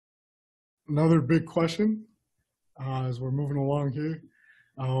another big question as we're moving along here.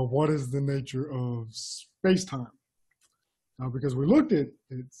 What is the nature of space-time? Because we looked at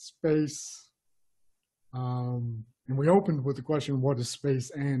space, and we opened with the question, what is space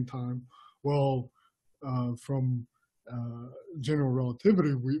and time? Well, from general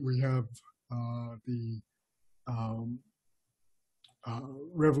relativity, we have the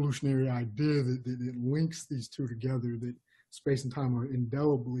revolutionary idea that links these two together, that space and time are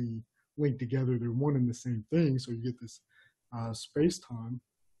indelibly linked together. They're one and the same thing. So you get this space-time.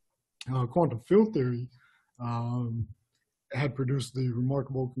 Quantum field theory had produced the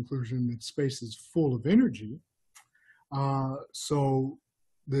remarkable conclusion that space is full of energy. So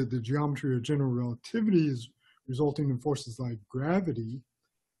the geometry of general relativity is resulting in forces like gravity,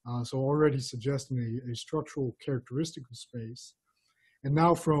 so already suggesting a structural characteristic of space. And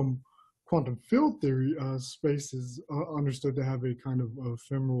now from quantum field theory, space is understood to have a kind of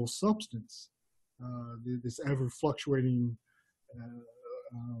ephemeral substance, this ever-fluctuating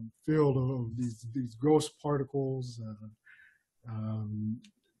field of these gross particles,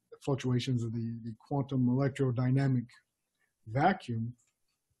 fluctuations of the quantum electrodynamic vacuum.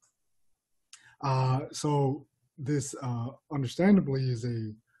 So this understandably is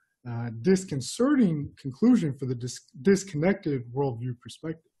a disconcerting conclusion for the disconnected worldview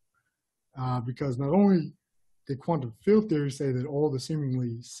perspective, because not only did quantum field theory say that all the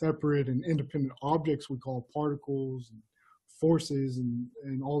seemingly separate and independent objects we call particles and forces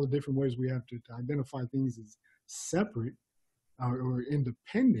and all the different ways we have to identify things as separate or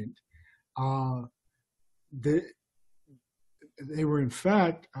independent, they were in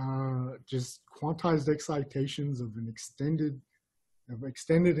fact just quantized excitations of extended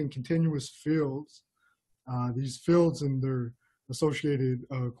and continuous fields. These fields and their associated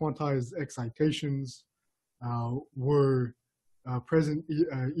quantized excitations were present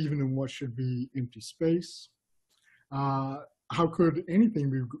even in what should be empty space. How could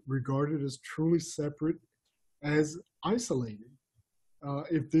anything be regarded as truly separate, as isolated,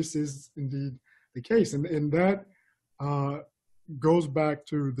 if this is indeed the case? And that goes back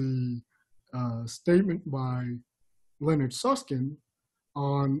to the statement by Leonard Susskind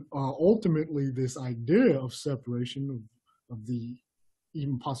on ultimately this idea of separation, of the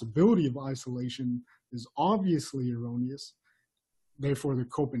even possibility of isolation, is obviously erroneous. Therefore, the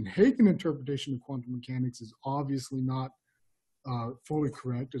Copenhagen interpretation of quantum mechanics is obviously not fully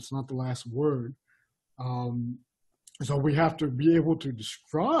correct. It's not the last word. So we have to be able to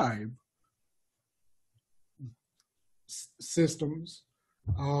describe systems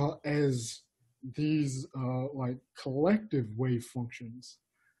as these like collective wave functions,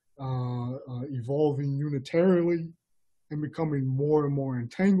 evolving unitarily and becoming more and more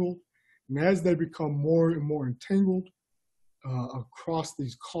entangled. And as they become more and more entangled across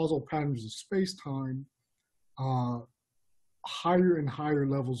these causal patterns of space-time, higher and higher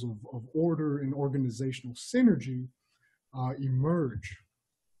levels of order and organizational synergy emerge.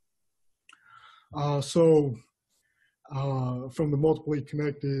 So from the multiply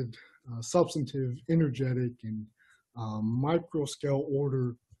connected, substantive, energetic, and micro-scale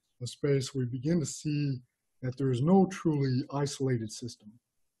order of space, we begin to see that there is no truly isolated system,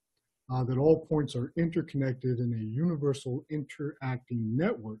 that all points are interconnected in a universal interacting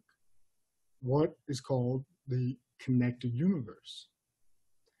network, what is called the connected universe.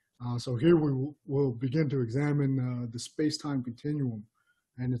 So here we will begin to examine the space-time continuum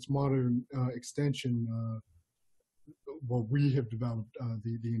and its modern extension, what we have developed,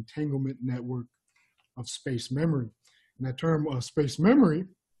 the entanglement network of space memory. And that term space memory,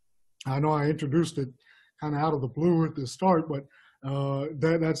 I know I introduced it kind of out of the blue at the start, but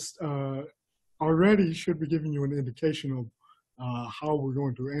that's already should be giving you an indication of how we're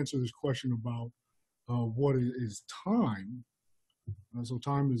going to answer this question about what is time. So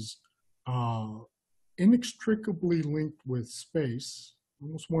time is inextricably linked with space,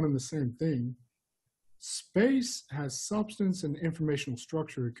 almost one and the same thing. Space has substance and informational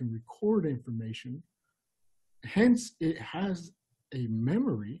structure. It can record information. Hence, it has a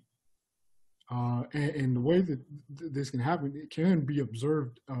memory. And the way that this can happen, it can be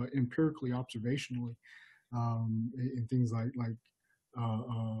observed empirically, observationally, in things like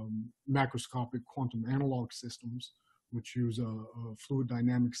macroscopic quantum analog systems, which use a fluid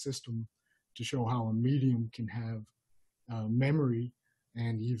dynamic system to show how a medium can have memory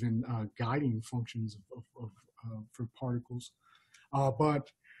and even guiding functions for particles.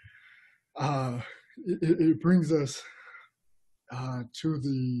 But it brings us to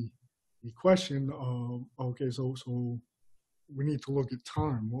the question of, okay, so we need to look at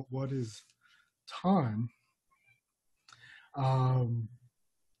time. What is time?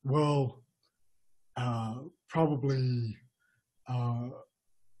 Well, probably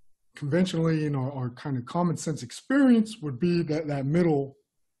conventionally in our kind of common sense experience would be that middle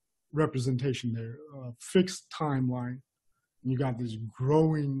representation there, fixed timeline. And you got this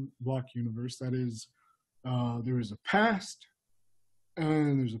growing block universe that is, there is a past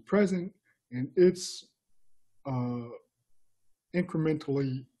and there's a present, and it's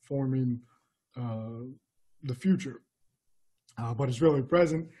incrementally forming the future. But it's really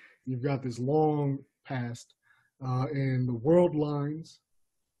present. You've got this long past, and the world lines,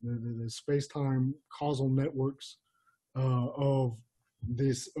 the space-time causal networks of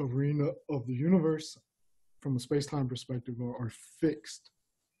this arena of the universe from a space-time perspective are fixed.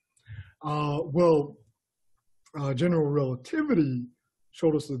 General relativity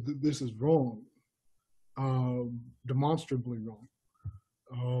showed us that this is wrong, demonstrably wrong,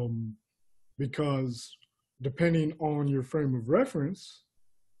 because depending on your frame of reference,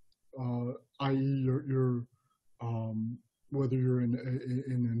 i.e. your whether you're in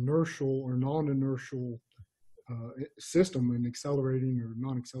an inertial or non-inertial system, an accelerating or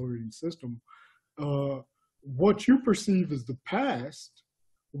non-accelerating system, what you perceive as the past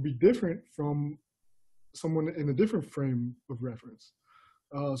will be different from someone in a different frame of reference.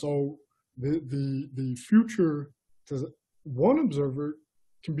 So the future to one observer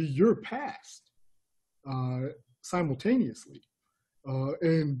can be your past simultaneously,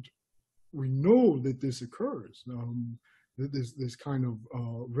 and we know that this occurs. This kind of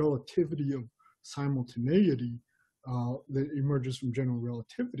relativity of simultaneity that emerges from general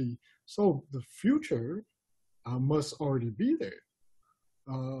relativity. So the future must already be there,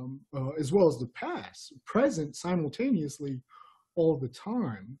 as well as the past, present simultaneously all the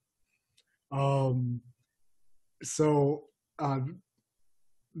time.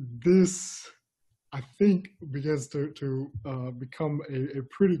 This, I think, begins to become a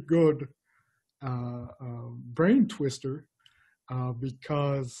pretty good brain twister,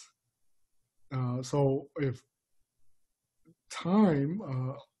 because so if time,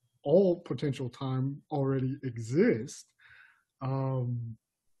 all potential time already exists, how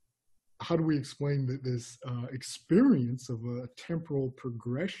do we explain this experience of a temporal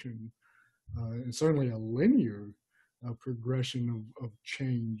progression, and certainly a linear progression of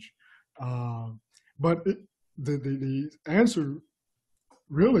change? But the answer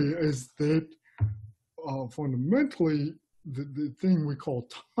really is that fundamentally, the thing we call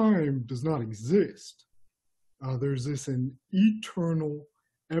time does not exist. There's this an eternal,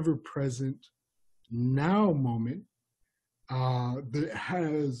 ever-present now moment that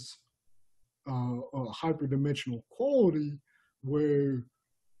has a hyperdimensional quality where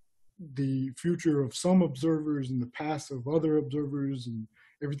the future of some observers and the past of other observers and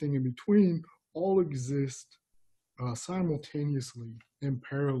everything in between all exist simultaneously in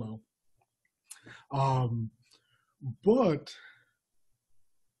parallel. But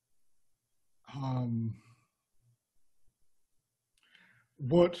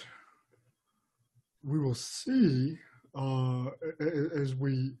what we will see as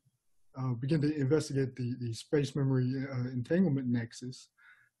we begin to investigate the space memory entanglement nexus,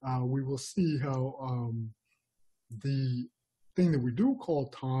 we will see how the thing that we do call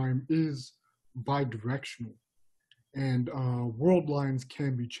time is bidirectional, and world lines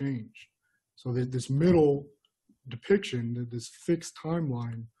can be changed. So that this middle depiction, that this fixed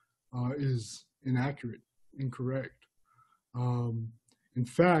timeline, is inaccurate, incorrect. In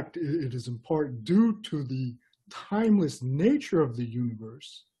fact, it is in part due to the timeless nature of the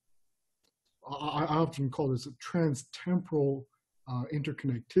universe. I often call this a trans-temporal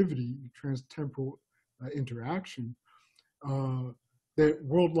interconnectivity, trans-temporal interaction, that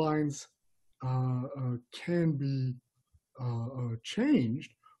world lines can be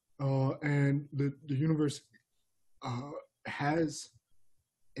changed, and the universe has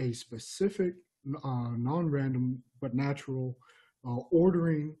a specific, non-random but natural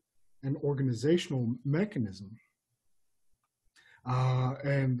ordering and organizational mechanism.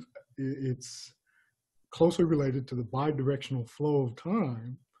 And it's closely related to the bidirectional flow of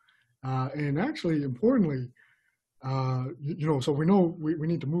time. And actually, importantly, so we know we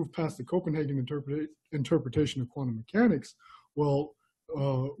need to move past the Copenhagen interpretation of quantum mechanics. Well,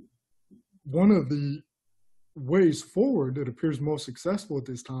 one of the ways forward that appears most successful at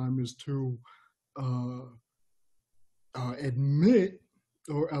this time is to admit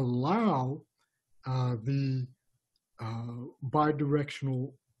or allow the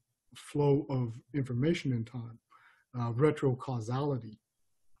bidirectional flow of information in time, retrocausality.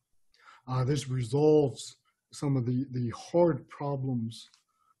 This resolves some of the hard problems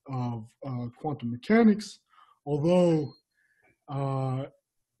of quantum mechanics, although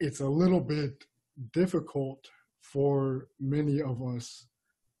it's a little bit difficult for many of us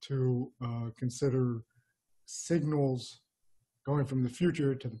to consider signals going from the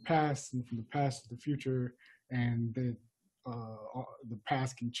future to the past and from the past to the future, and that the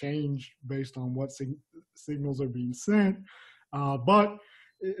past can change based on what signals are being sent. But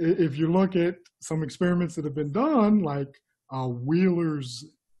if you look at some experiments that have been done, like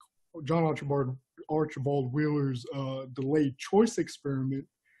John Archibald Wheeler's delayed choice experiment,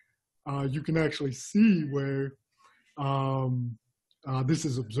 you can actually see where this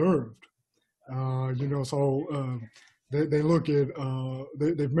is observed. They look at,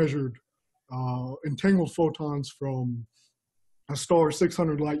 they've measured entangled photons from a star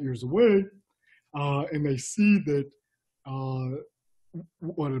 600 light years away, and they see that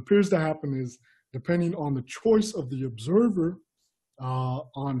what appears to happen is, depending on the choice of the observer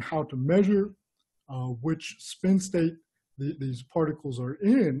on how to measure which spin state these particles are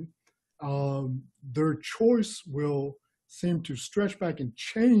in, their choice will seem to stretch back and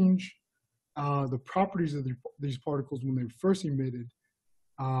change the properties of these particles when they were first emitted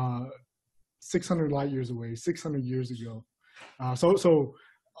 600 light years away, 600 years ago. So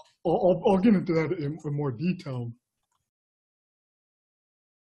I'll get into that in more detail.